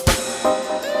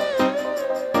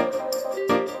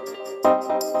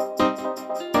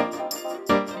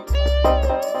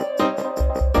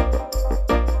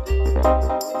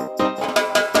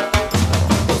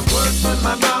 Those words in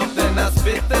my mouth and I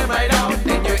spit them right out.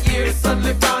 And your ears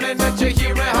suddenly frowning at you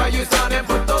hearing how you sound. And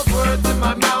put those words in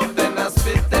my mouth and I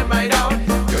spit them right out.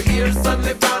 Your ears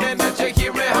suddenly frowning at you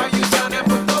hearing how you sound. And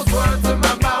put those words in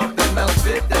my mouth and I'll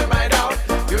spit them right out.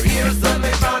 Your ears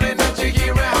suddenly frowning at you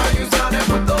hearing how you sound. And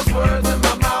put those words in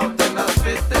my mouth and I'll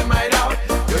spit them right out.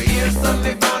 Your ears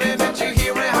suddenly frowning at you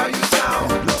hearing how you sound.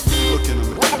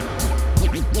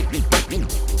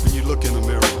 When you look in the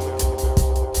mirror,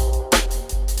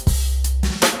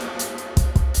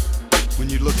 when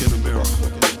you look in the mirror,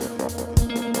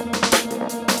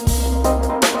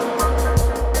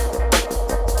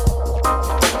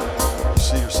 you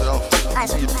see yourself. You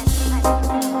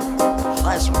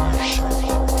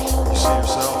see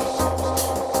yourself.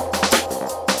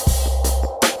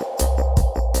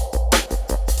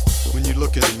 When you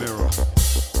look in the mirror,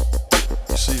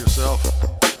 you see yourself.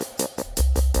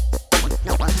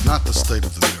 Not the state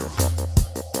of the mirror.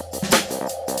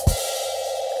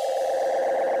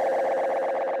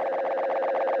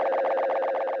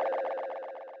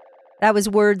 That was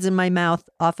Words in My Mouth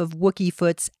off of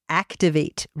Wookiefoot's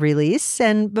Activate release.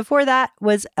 And before that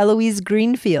was Eloise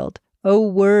Greenfield, Oh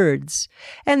Words.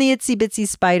 And the Itsy Bitsy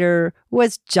Spider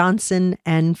was Johnson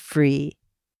and Free.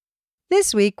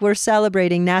 This week, we're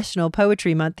celebrating National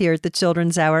Poetry Month here at the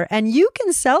Children's Hour, and you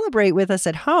can celebrate with us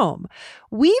at home.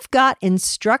 We've got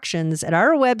instructions at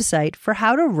our website for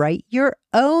how to write your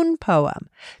own poem.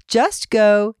 Just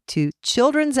go to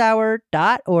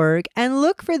childrenshour.org and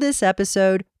look for this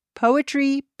episode,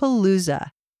 Poetry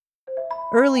Palooza.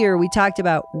 Earlier, we talked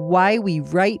about why we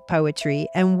write poetry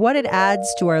and what it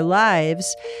adds to our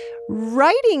lives.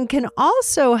 Writing can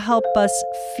also help us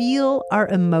feel our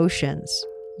emotions,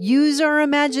 use our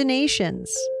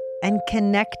imaginations, and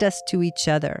connect us to each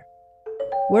other.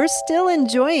 We're still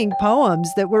enjoying poems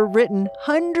that were written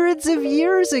hundreds of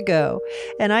years ago,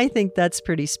 and I think that's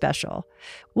pretty special.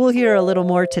 We'll hear a little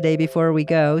more today before we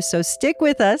go, so stick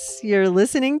with us. You're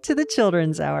listening to the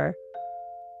Children's Hour.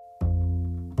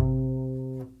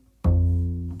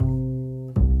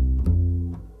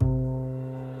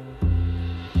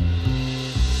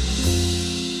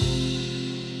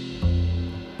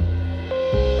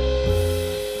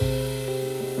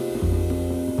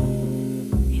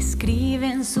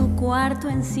 En su cuarto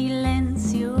en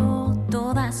silencio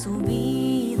toda su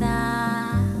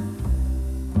vida,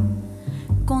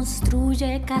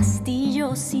 construye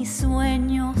castillos y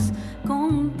sueños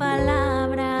con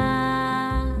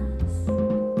palabras,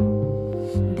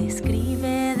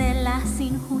 describe de las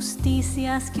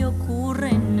injusticias que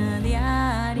ocurren a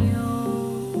diario,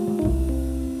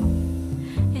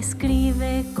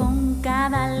 escribe con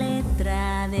cada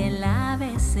letra del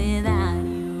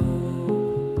abecedario.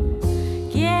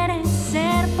 Quiere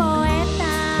ser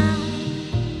poeta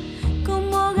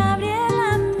como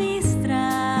Gabriela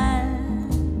Mistral,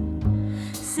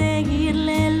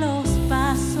 seguirle los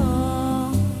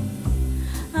pasos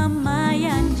a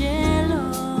Maya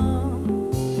Angelou.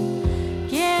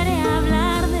 Quiere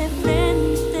hablar de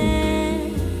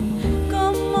frente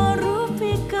como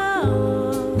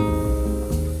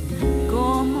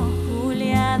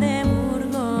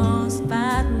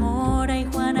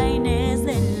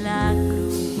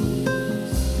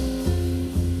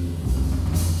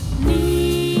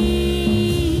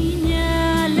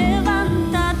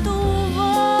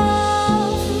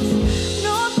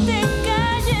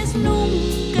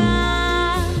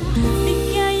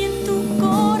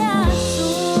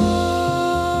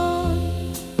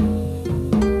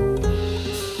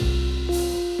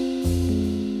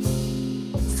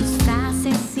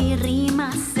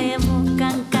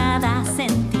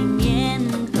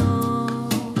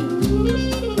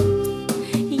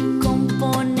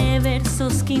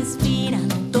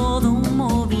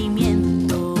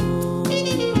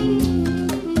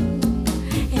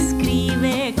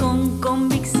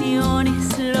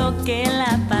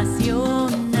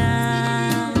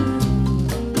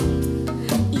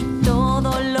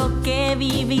que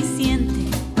vive y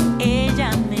siente,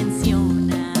 ella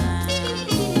menciona.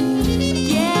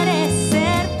 Quiere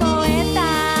ser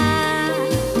poeta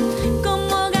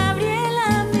como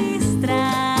Gabriela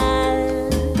Mistral,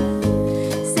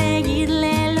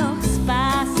 seguirle los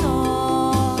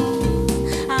pasos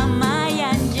a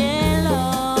Maya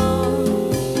Angelou.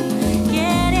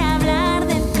 Quiere hablar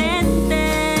de frente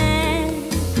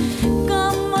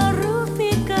como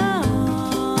Rubicon,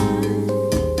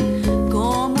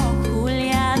 como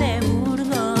Julia de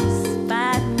Burgos,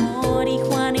 Patmore y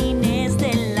Juana Inés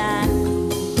de la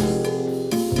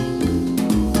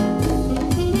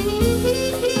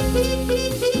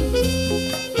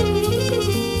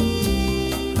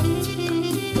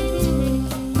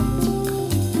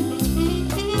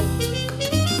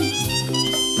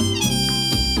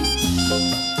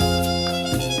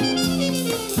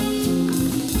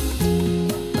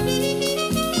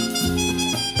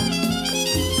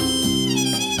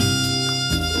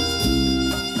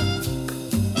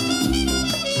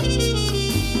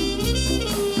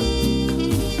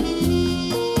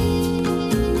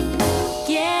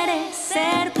Quiere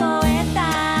ser poeta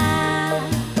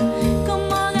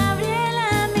como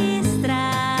Gabriela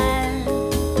Mistral,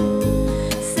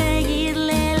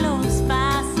 seguirle los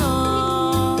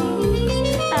pasos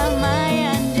a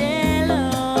Maya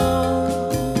Angelou.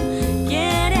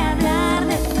 Quiere hablar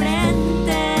de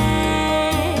frente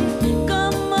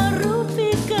como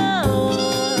Rubicon,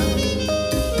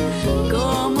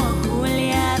 como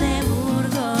Julia de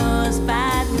Burgos,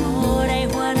 Patmore y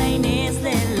Juana Inés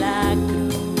de la Cruz.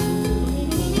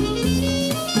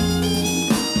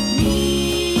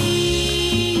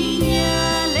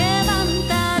 Niña,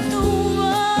 levanta tu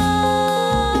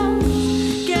voz,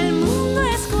 que el mundo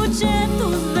escuche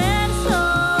tus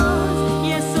versos y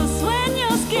esos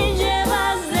sueños que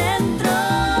llevas dentro.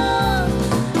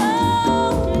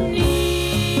 Oh,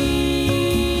 niña,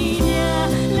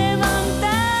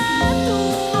 levanta tu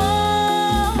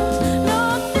voz, no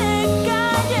te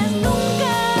calles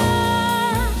nunca,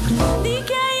 di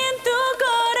que hay en tu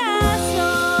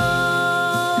corazón.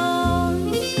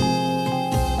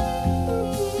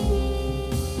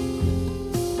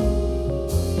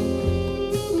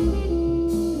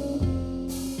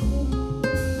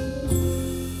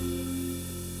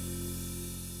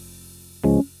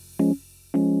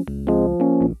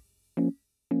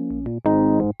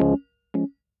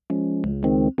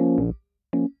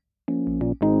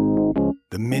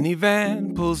 The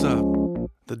minivan pulls up,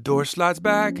 the door slides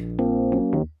back,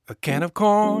 a can of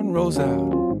corn rolls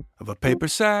out of a paper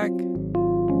sack.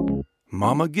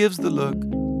 Mama gives the look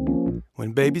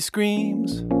when baby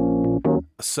screams,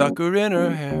 a sucker in her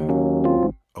hair.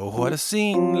 Oh, what a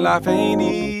scene, life ain't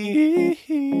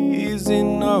easy,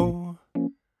 no,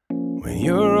 when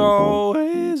you're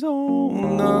always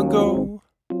on the go.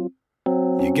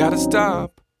 You gotta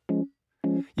stop,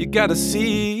 you gotta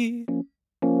see,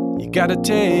 you gotta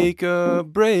take a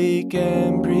break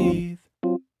and breathe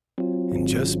and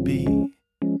just be.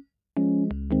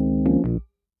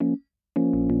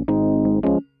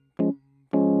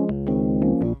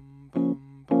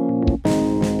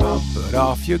 But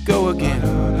off you go again,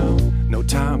 no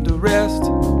time to rest.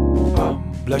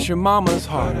 Bless your mama's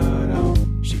heart,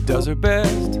 she does her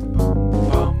best.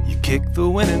 You kick the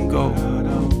winning goal,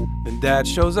 then dad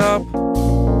shows up.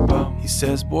 He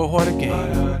says, boy, what a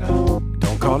game.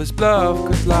 Don't call his bluff,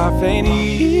 cause life ain't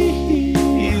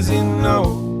easy, no,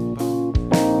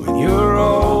 when you're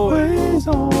always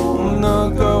on the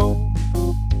go.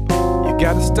 You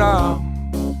gotta stop,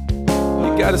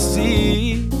 you gotta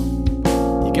see,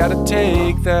 you gotta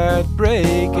take that break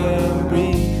and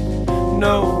breathe.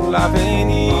 No, life ain't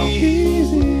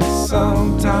easy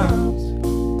sometimes,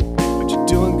 but you're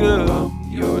doing good,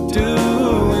 you're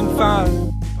doing fine.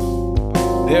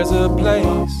 There's a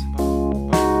place,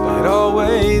 it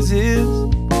always is,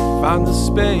 find the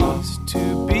space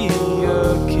to be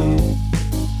a kid.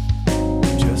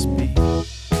 Just be.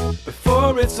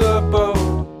 Before it's a boat,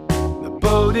 the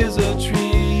boat is a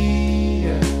tree,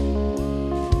 yeah.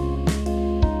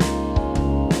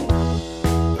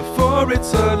 Before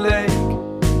it's a lake,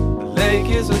 the lake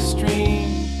is a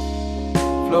stream,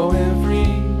 flowing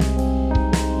free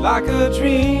like a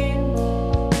dream.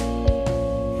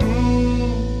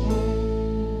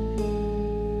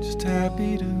 Just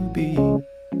happy to be.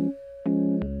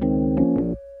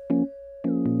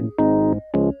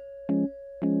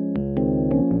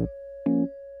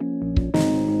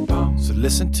 So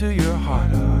listen to your heart,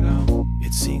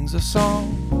 it sings a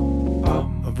song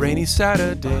of rainy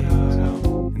Saturdays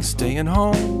and staying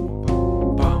home.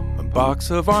 A box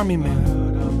of army men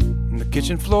on the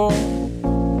kitchen floor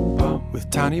with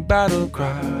tiny battle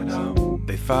cries.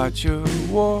 They out your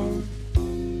war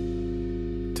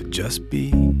to just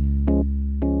be.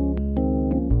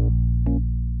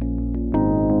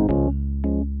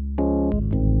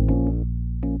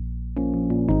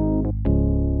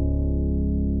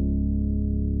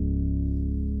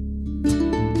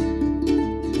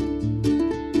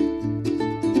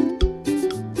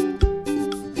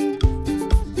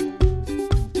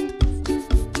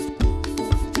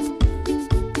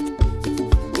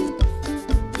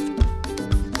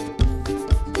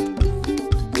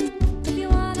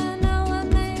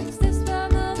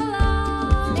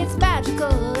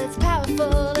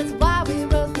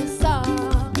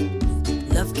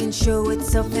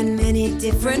 In many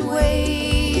different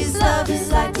ways. Love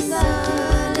is like the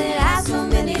sun, it has so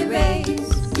many rays.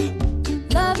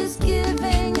 Love is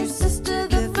giving your sister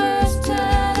the first turn,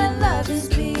 and love is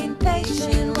being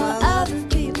patient while other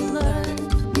people learn.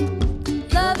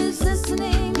 Love is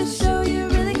listening to show you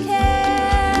really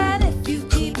care, and if you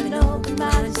keep an open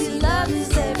mind, see love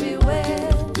is everywhere.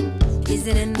 Is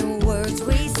it in the words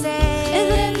we say?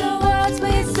 Is it in the words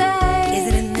we say?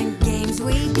 Is it in the games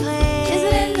we play? Is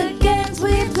it in the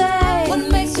we play?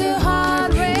 What makes your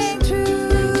heart ring true?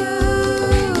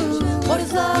 What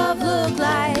does love look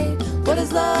like? What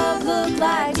does love look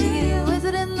like to you? Is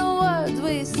it in the words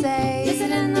we say? Is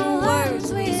it in the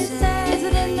words we say? Is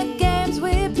it in the games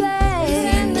we play? Is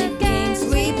it in the games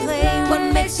we play?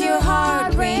 What makes your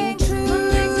heart ring true?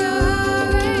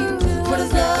 What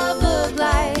does love look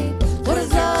like? What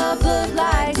does love look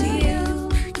like to you?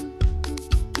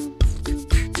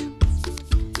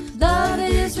 Love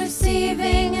is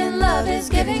receiving and love is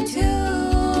giving too.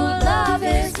 Love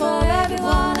is for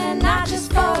everyone and not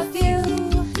just for a few.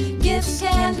 Gifts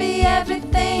can be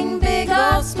everything, big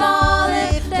or small.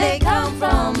 If they come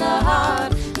from the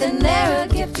heart, then they're a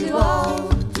gift to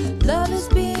all. Love is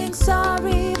being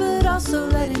sorry, but also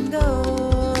letting go.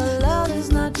 Love is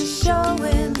not just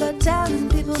showing, but telling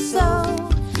people so.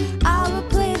 I will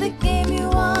play the game you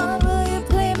want, will you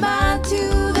play mine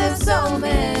too? There's so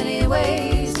many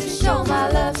ways to show my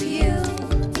love to you.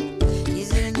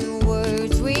 Is it in the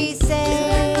words we say? Is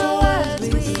it in the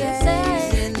words we say?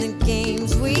 Is it in the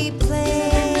games we play?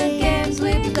 Is it in the games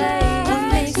we play? What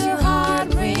makes your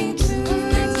heart ring true?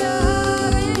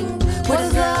 What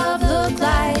does love look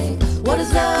like? What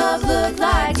does love look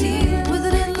like to you? Is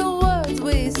it in the words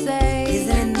we say? Is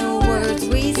it in the words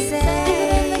we say? Is it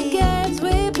in the games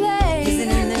we play? Is it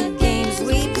in the games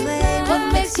we play?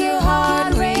 What makes your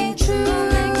heart ring true?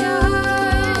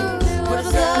 What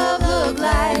does love look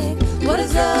like? What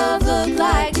does love look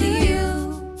like to you?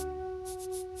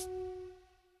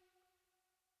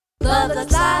 Love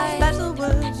looks like special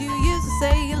words you use to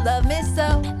say you love me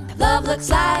so. Love looks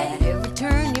like every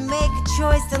turn you make a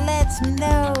choice that lets me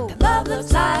know. Love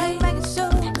looks like making sure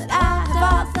that I have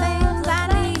all the things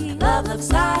I need. Love looks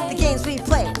like the games we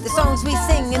play, the songs we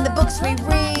sing, and the books we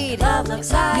read. Love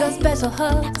looks like your special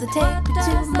hugs that take me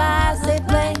to my safe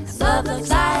place. Love looks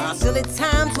like silly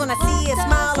times when I see a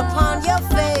smile upon your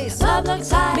face. Love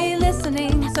looks like me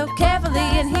listening so carefully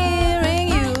and hearing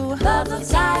you. Love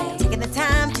looks like taking the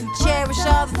time to cherish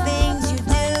all the things you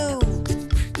do.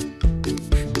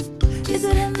 Is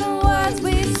it in the words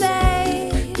we say?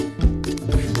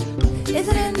 Is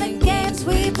it in the games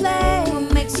we play?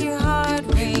 What makes your heart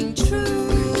ring true?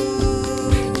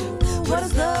 What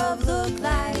does love look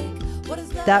like? What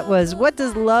does love That was What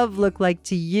Does Love Look Like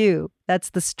to You? That's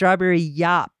the Strawberry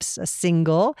Yaps, a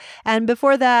single. And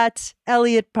before that,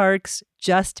 Elliot Park's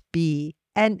Just Be.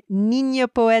 And Niño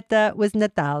Poeta was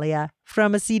Natalia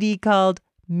from a CD called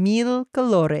Mil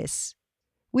Colores.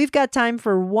 We've got time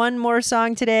for one more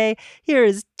song today. Here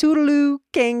is Toodaloo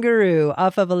Kangaroo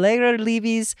off of Allegra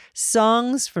Levy's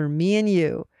Songs for Me and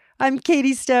You. I'm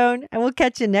Katie Stone, and we'll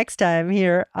catch you next time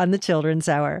here on the Children's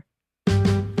Hour.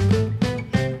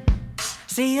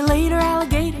 See you later,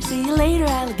 alligator. See you later,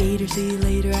 alligator. See you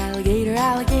later, alligator,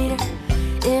 alligator.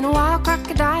 In a wild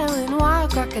crocodile, in a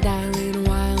wild crocodile, in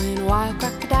a wild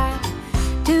crocodile.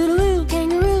 Toodaloo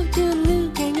kangaroo,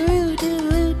 toodaloo kangaroo,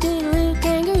 toodaloo, toodaloo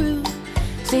kangaroo.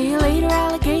 See you later,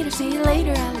 alligator. See you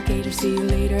later, alligator. See you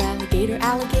later, alligator,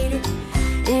 alligator.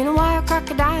 In a wild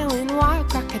crocodile, in a wild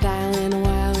crocodile, in a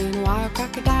wild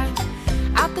crocodile.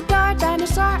 Out the door,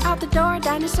 dinosaur, out the door,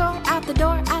 dinosaur, out the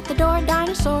door,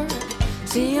 dinosaur.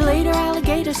 See you later,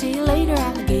 alligator. See you later,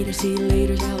 alligator. See you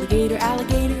later, alligator,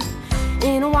 alligator.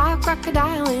 In a wild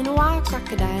crocodile, in a wild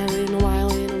crocodile, in a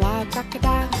wild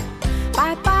crocodile.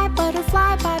 Bye bye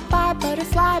butterfly, bye bye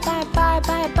butterfly, bye bye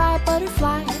bye bye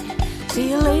butterfly. See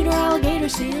you later, alligator.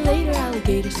 See you later,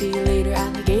 alligator. See you later,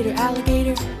 alligator,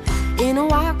 alligator. In a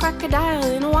wild crocodile,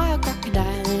 in a wild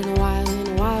crocodile, in a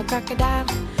wild crocodile.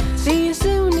 See you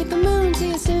soon, see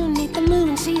you soon, neath the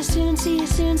moon. See you soon, see you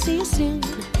soon, see you soon.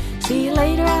 See you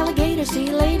later, alligator, see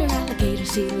you later, alligator,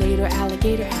 see you later,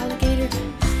 alligator, alligator.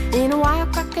 In a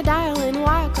wild crocodile, in a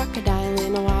wild crocodile,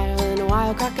 in a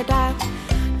wild crocodile.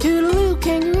 Toodaloo,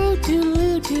 kangaroo,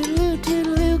 toodaloo, toodaloo,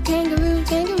 toodaloo, kangaroo,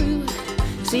 kangaroo.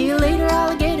 See you later,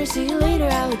 alligator, see you later,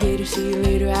 alligator, see you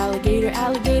later, alligator,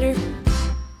 alligator.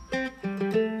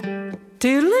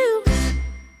 Toodaloo.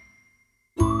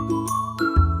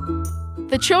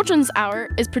 The Children's Hour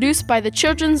is produced by the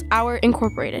Children's Hour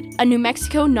Incorporated, a New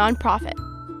Mexico nonprofit.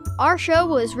 Our show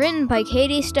was written by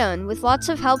Katie Stone with lots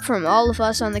of help from all of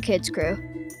us on the kids crew.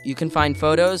 You can find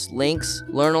photos, links,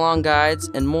 learn-along guides,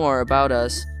 and more about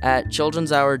us at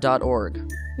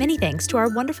childrenshour.org. Many thanks to our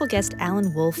wonderful guest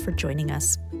Alan Wolf for joining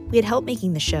us. We had help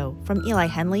making the show from Eli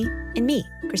Henley and me,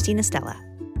 Christina Stella.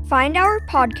 Find our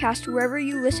podcast wherever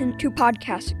you listen to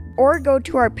podcasts, or go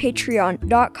to our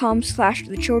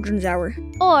patreon.com/thechildren'shour.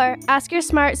 Or ask your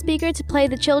smart speaker to play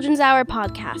the Children's Hour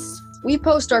podcast. We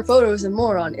post our photos and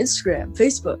more on Instagram,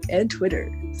 Facebook, and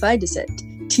Twitter. Find us at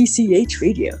TCH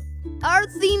Radio. Our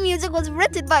theme music was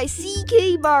written by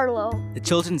C.K. Barlow. The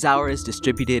Children's Hour is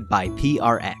distributed by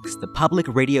PRX, the Public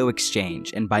Radio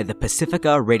Exchange, and by the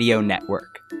Pacifica Radio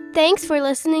Network. Thanks for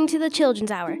listening to the Children's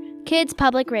Hour, Kids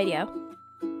Public Radio.